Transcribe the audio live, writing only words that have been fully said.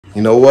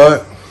You know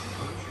what?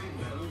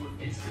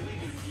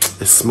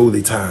 It's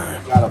smoothie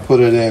time. Gotta put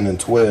it in and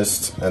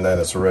twist, and then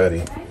it's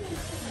ready.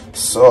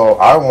 So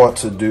I want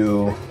to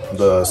do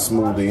the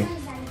smoothie.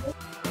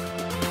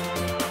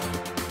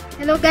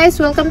 Hello guys,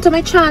 welcome to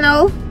my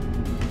channel.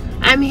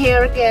 I'm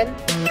here again.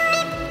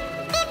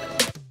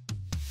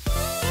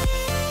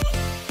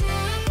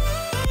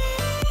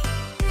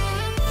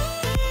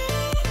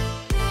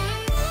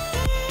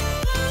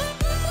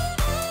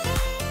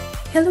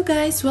 Hello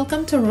guys,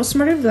 welcome to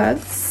Rosemary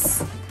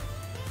Vlogs.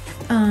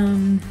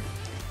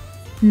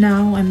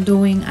 Now I'm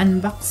doing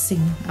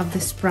unboxing of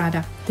this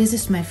product. This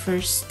is my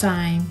first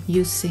time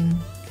using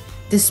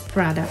this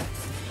product.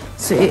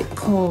 So it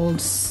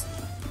calls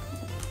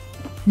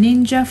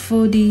Ninja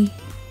Foodi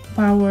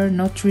Power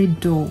Nutri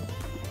Bowl.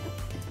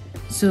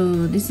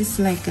 So this is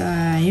like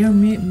you're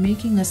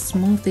making a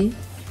smoothie.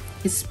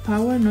 It's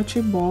Power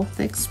Nutri Bowl,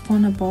 thick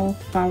spawnable,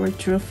 powered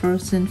through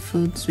frozen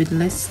foods with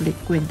less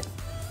liquid.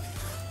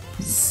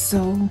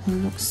 So it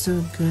looks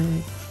so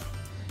good.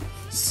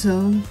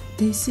 So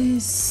this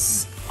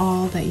is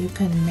all that you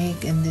can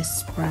make in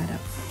this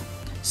product: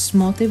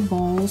 smoothie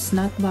bowls,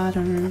 nut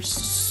butters,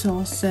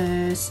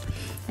 sauces,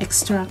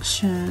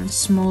 extractions,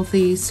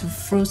 smoothies,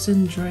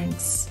 frozen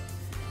drinks.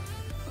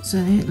 So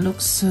it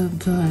looks so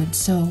good.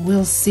 So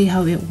we'll see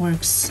how it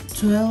works.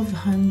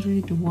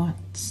 1200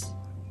 watts.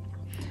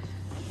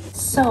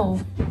 So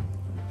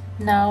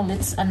now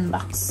let's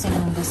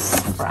unboxing this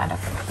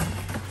product.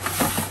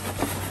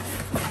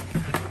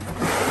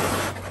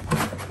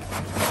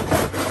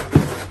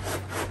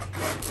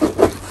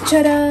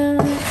 Ta-da!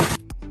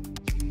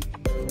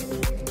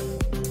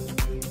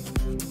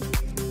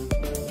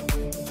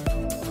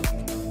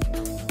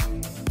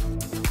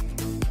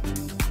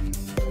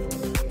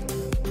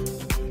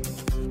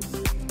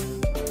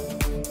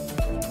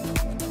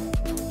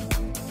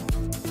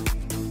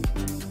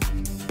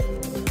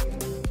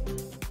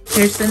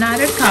 Here's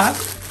another cup.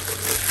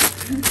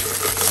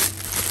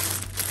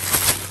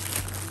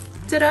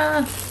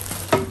 Ta-da!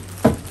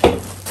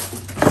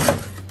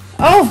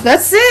 Oh,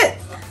 that's it!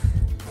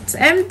 It's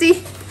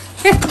empty.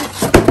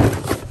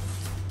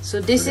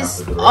 So this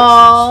is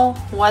all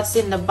what's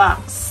in the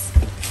box.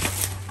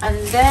 And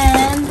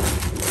then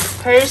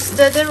here's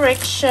the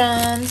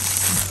directions.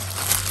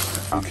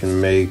 You can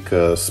make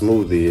a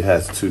smoothie. It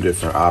has two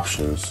different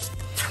options.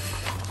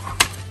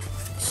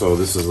 So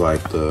this is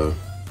like the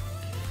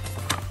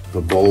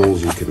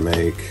bowls you can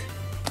make.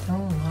 Oh,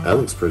 wow. That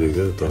looks pretty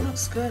good though. That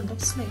looks good.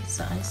 Looks like it's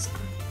ice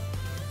cream.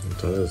 It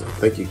does. I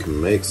think you can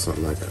make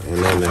something like that.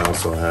 And then they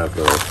also have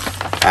the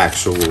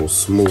actual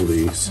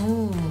smoothies.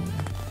 Ooh,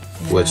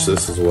 yeah. Which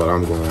this is what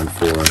I'm going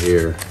for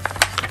here.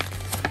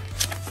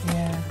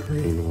 Yeah.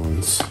 Green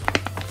ones.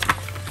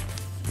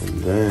 And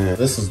then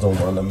this is the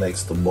one that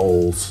makes the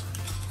bowls.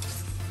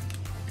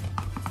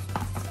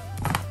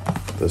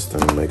 This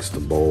thing makes the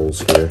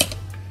bowls here.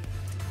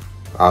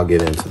 I'll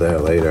get into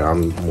that later.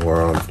 I'm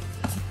more on.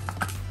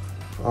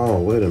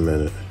 Oh, wait a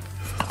minute.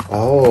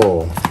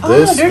 Oh,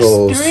 this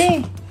goes.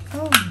 Three.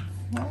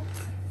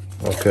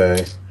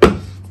 Okay.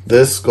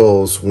 This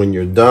goes when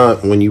you're done.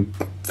 When you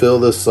fill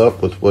this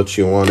up with what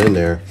you want in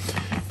there,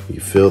 you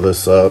fill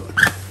this up,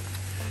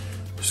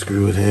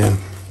 screw it in,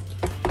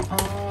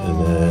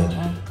 and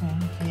then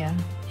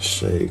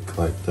shake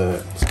like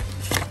that.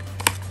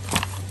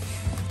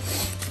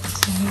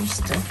 So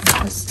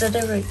here's the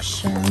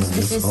directions.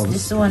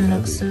 This one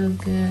looks so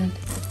good.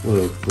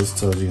 Look, this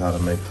tells you how to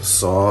make the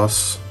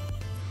sauce,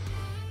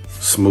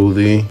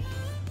 smoothie,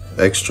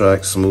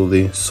 extract,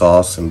 smoothie,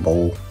 sauce, and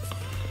bowl.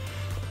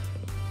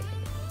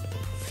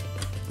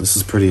 This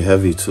is pretty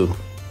heavy too.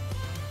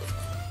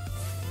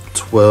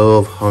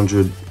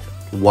 1200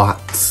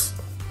 watts.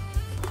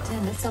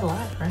 Damn, that's a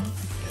lot, right?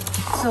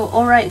 So,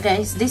 alright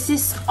guys, this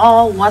is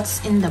all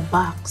what's in the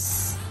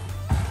box.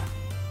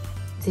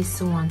 This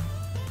one.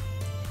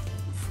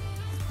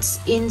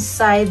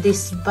 Inside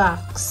this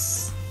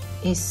box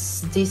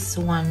is this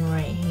one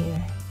right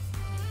here.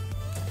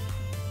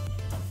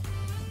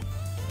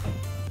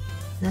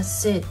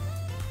 That's it.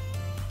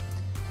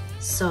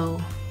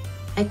 So,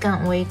 I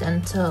can't wait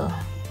until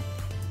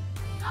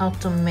how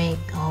to make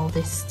all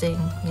this thing.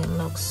 It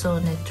looks so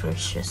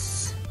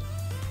nutritious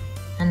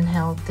and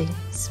healthy.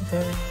 It's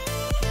very.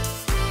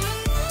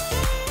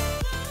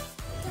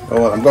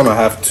 Oh, I'm gonna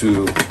have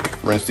to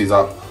rinse these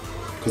out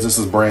because this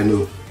is brand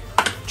new.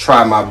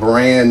 Try my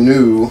brand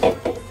new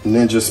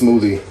Ninja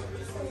smoothie,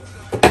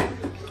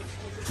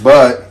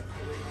 but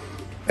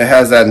it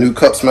has that new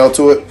cup smell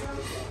to it.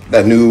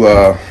 That new,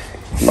 I'm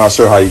not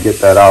sure how you get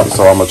that out,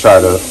 so I'm gonna try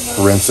to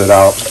rinse it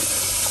out.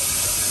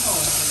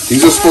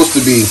 These are supposed to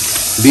be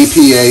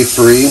BPA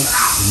free,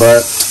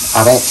 but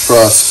I don't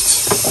trust.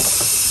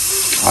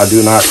 I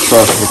do not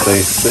trust what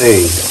they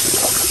say.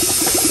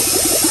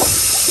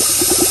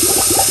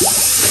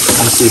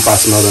 Let's see if I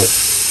smell it.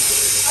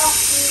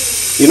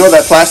 You know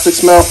that plastic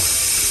smell?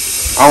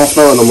 I don't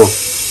smell it no more.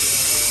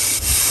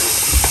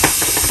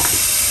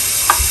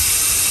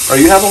 Are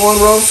you having one,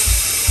 Rose?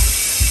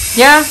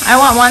 Yeah, I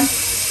want one.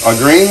 A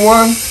green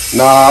one?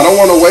 Nah, I don't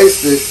want to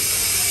waste it.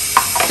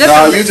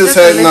 No, you just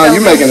had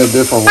you making a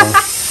different one.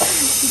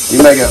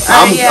 You making.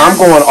 I'm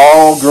going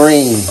all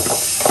green.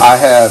 I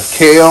have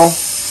kale,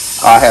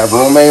 I have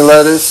romaine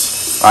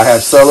lettuce, I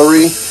have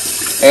celery,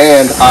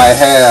 and I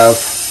have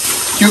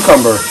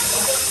cucumber.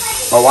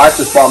 My wife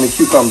just bought me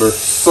cucumber.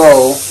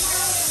 So,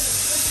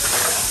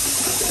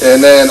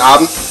 and then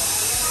I'm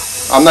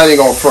not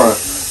even gonna front.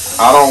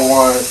 I don't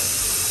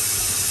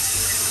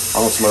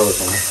smell it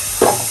from here.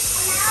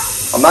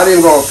 I'm not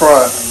even gonna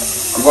front.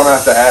 I'm gonna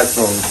have to add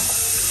some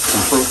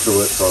fruit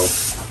to it. So,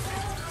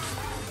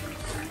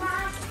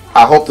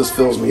 I hope this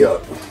fills me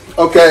up.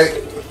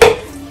 Okay.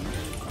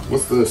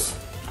 What's this?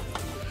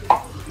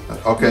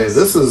 Okay,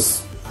 this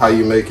is how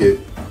you make it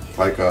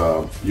like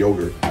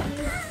yogurt.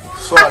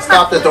 So I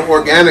stopped at the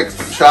organic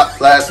shop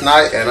last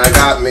night and I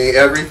got me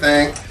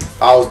everything.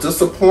 I was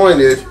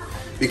disappointed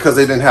because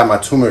they didn't have my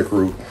turmeric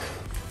root.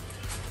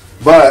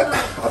 But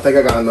I think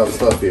I got enough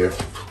stuff here.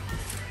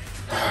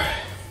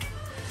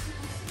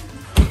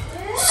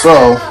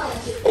 So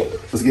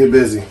let's get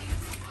busy.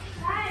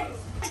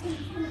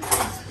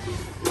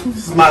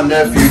 This is my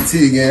nephew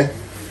T again.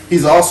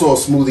 He's also a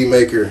smoothie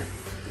maker.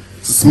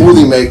 It's a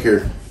smoothie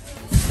maker.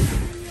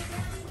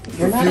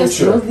 You're not a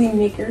smoothie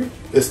maker.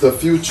 It's the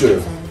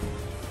future.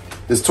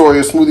 Is Tori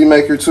a smoothie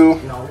maker too?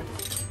 No.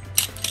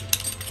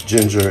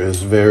 Ginger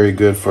is very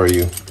good for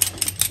you.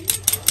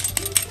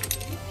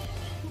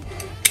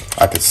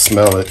 I could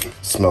smell it. It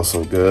smells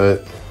so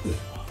good.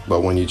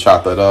 But when you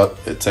chop it up,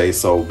 it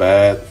tastes so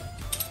bad.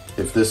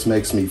 If this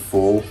makes me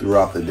full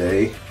throughout the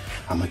day,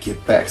 I'm gonna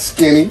get back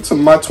skinny to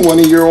my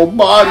 20-year-old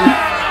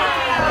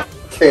body.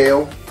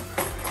 Kale.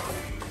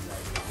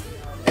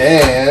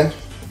 And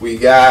we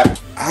got,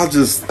 I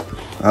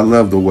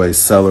love the way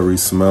celery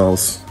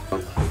smells.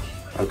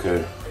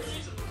 Okay.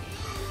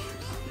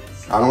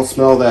 I don't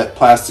smell that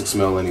plastic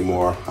smell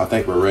anymore. I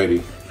think we're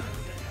ready.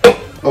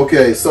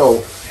 Okay,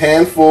 so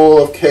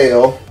handful of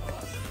kale.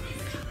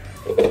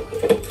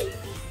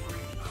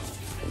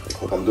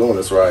 Hope I'm doing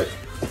this right.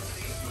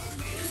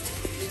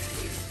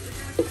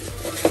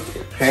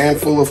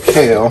 Handful of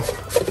kale.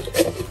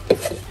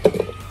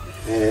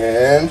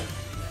 And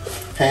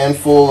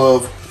handful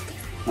of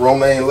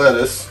romaine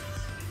lettuce.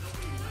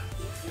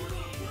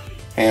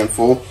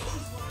 Handful.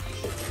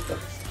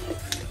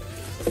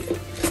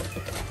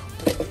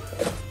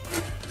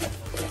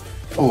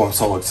 Oh, I'm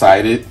so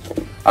excited.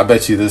 I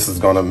bet you this is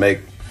gonna make,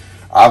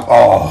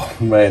 oh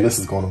man, this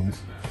is gonna,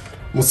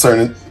 I'm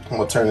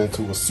gonna turn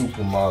into a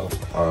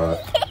supermodel. All right.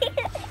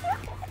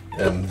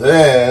 And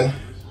then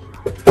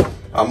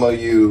I'm gonna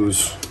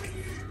use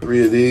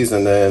 3 of these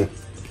and then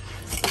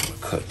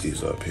cut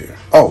these up here.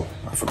 Oh,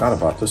 I forgot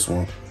about this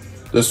one.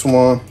 This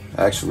one,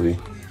 actually,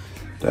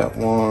 that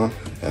one,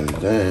 and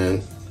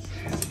then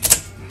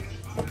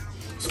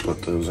let's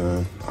put those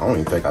in. I don't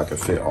even think I can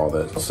fit all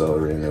that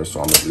celery in there, so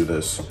I'm gonna do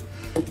this.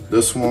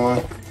 This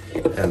one,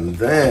 and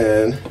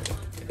then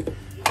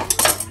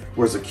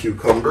where's the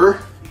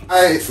cucumber?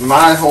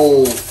 My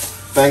whole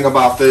thing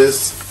about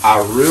this, I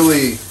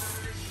really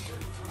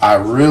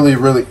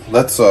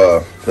let's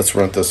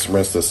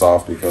rinse this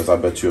off because I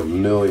bet you a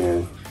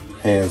million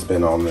hands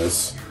been on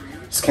this.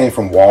 This came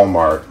from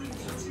Walmart.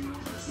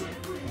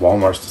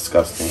 Walmart's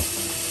disgusting.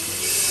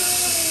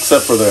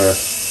 Except for their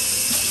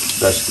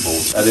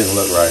vegetables. That didn't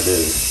look right, did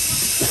it?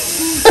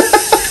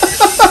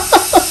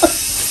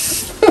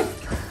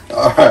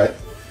 Alright.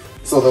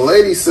 So the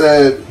lady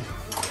said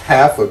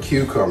half a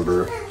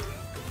cucumber.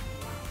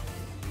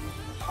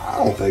 I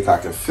don't think I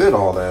can fit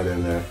all that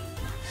in there.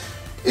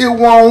 It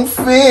won't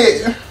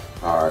fit.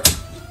 Alright.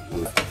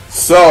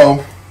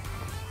 So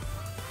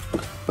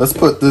let's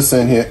put this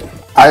in here.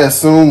 I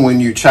assume when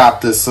you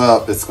chop this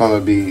up, it's going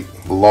to be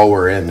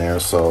lower in there.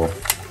 So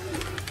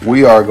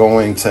we are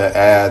going to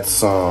add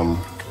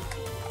some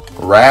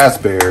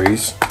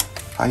raspberries.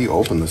 How you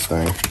open this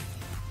thing?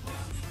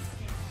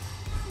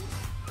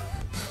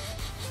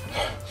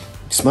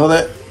 Smell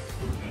that?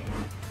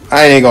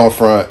 I ain't gonna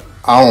front.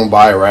 I don't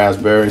buy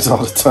raspberries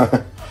all the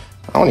time.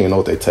 I don't even know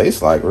what they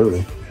taste like,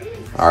 really.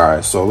 All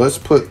right, so let's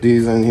put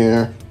these in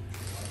here.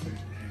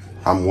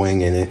 I'm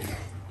winging it.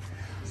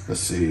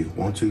 Let's see,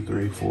 1, 2,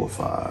 3, 4,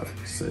 5,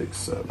 6,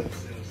 7,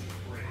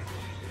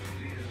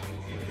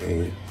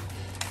 8,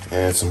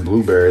 and some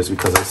blueberries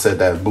because I said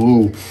that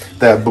blue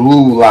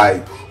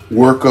like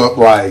work up,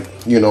 like,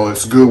 you know,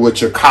 it's good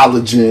with your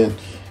collagen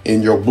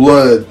in your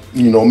blood,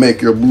 you know,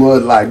 make your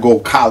blood like go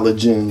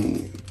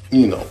collagen,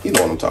 you know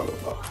what I'm talking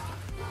about.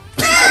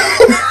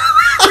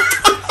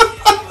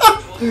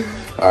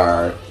 All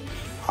right,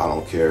 I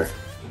don't care.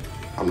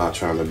 I'm not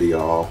trying to be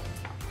all.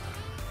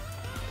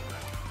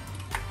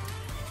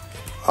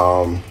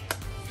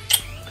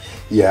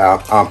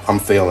 Yeah, I'm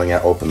failing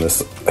at opening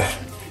this.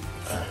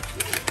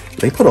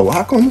 They put a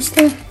lock on this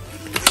thing?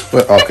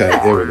 But okay,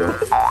 there we go.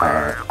 All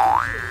right.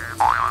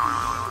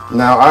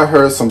 Now I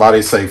heard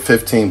somebody say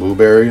 15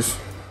 blueberries,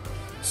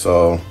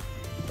 so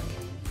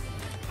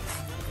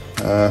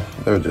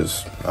they're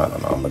just, I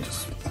don't know. I'm gonna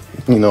just,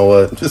 you know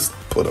what? Just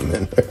put them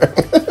in there.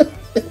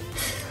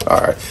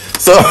 All right.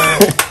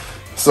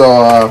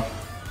 So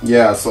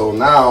yeah. So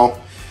now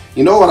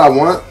You know what I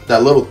want?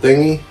 That little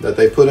thingy that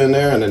they put in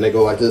there and then they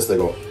go like this, they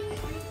go.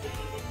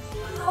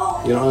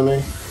 You know what I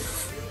mean?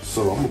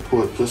 So I'm gonna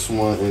put this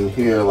one in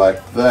here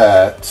like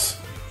that.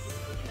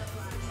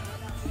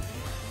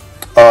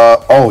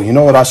 Oh, you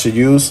know what I should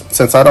use?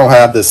 Since I don't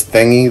have this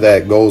thingy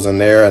that goes in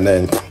there and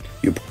then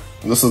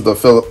this is the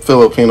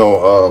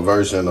Filipino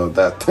version of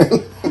that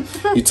thing.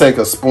 You take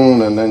a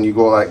spoon and then you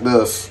go like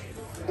this.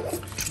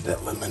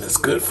 That lemon is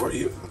good for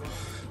you.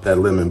 That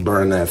lemon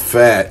burn that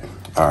fat.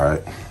 All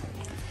right.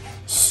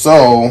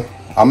 So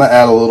I'm gonna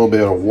add a little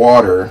bit of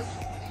water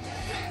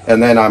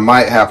and then I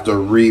might have to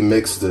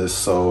remix this.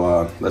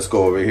 So let's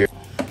go over here.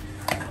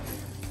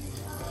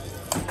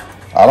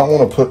 I don't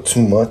want to put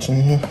too much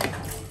in here.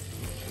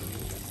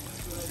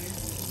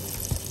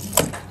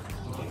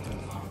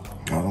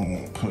 I don't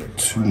want to put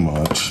too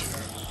much.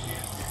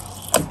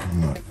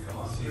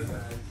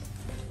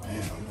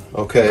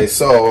 Okay,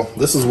 so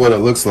this is what it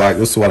looks like.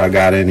 This is what I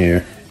got in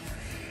here.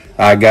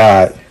 I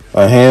got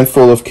a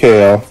handful of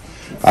kale.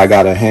 I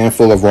got a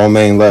handful of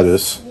romaine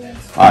lettuce.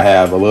 I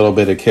have a little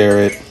bit of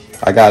carrot.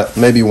 I got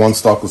maybe 1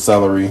 stalk of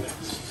celery,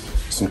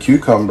 some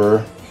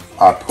cucumber.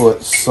 I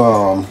put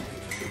some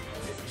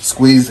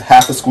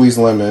half a squeezed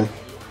lemon,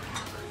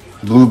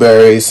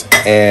 blueberries,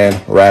 and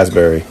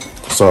raspberry.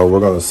 So we're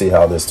gonna see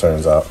how this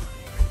turns out.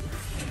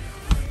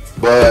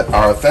 But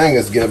our thing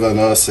is giving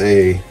us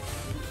a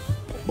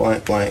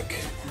blank.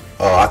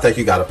 Oh, I think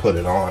you gotta put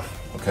it on.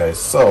 Okay,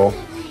 so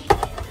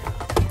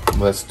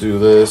let's do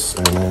this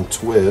and then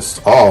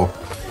twist. Oh,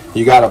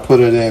 you gotta put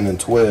it in and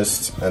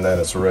twist and then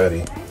it's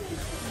ready.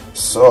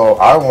 So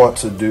I want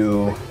to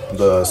do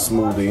the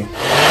smoothie.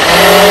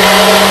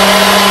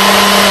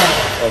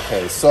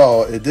 Okay,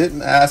 so it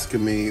didn't ask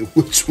me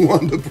which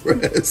one to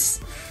press.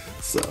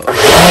 So yeah.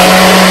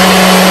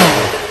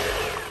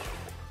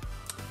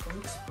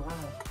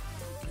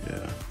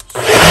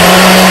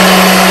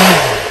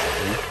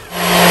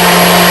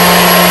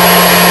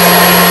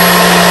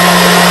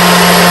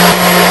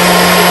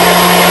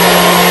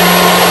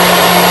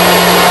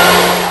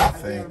 I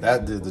think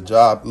that did the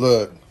job.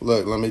 Look,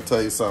 let me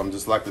tell you something,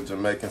 just like the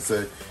Jamaicans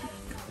say,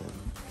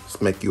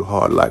 just make you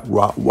hard like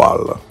rock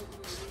waller.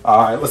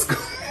 Alright, let's go.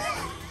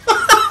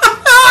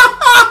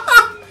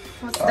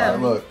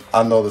 Look,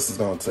 I know this is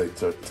gonna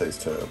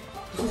taste terrible.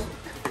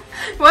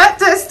 What?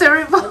 That's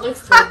terrible. It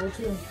looks terrible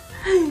too.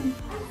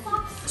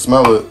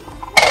 Smell it.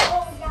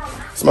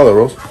 Smell it,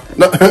 Rose.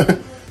 No.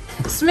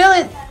 Smell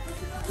it.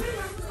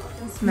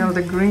 Smell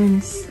the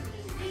greens.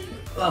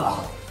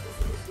 Oh.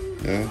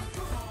 Yeah.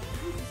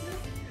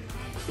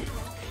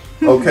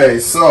 Okay,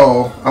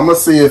 so I'm gonna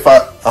see if I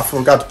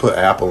forgot to put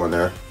apple in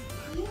there.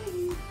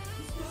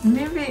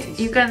 Maybe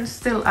you can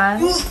still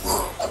add.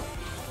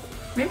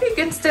 Maybe you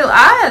can still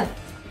add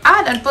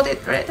and put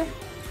it ready.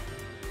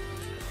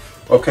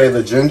 Okay,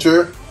 the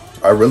ginger.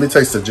 I really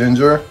taste the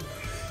ginger.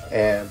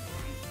 And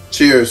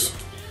cheers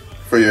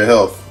for your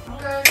health.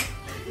 Okay.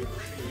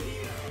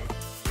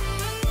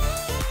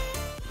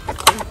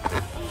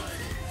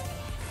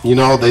 You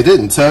know, they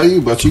didn't tell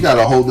you, but you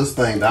gotta hold this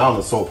thing down.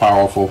 It's so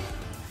powerful.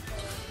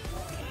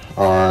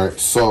 Alright,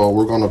 so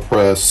we're gonna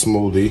press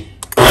smoothie.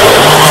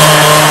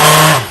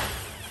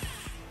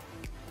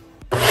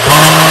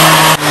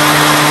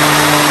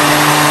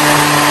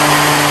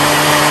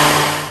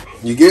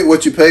 You get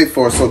what you paid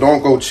for, so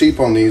don't go cheap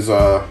on these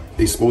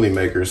smoothie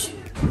makers.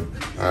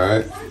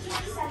 Alright.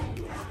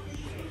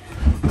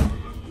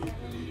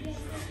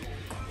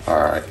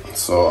 Alright,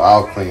 so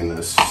I'll clean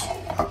this.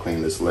 I'll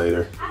clean this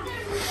later.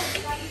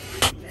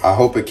 I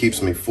hope it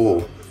keeps me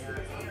full.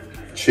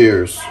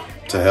 Cheers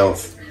to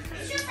health.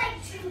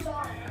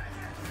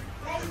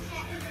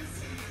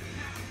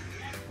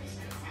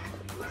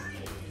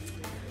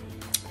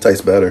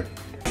 Tastes better.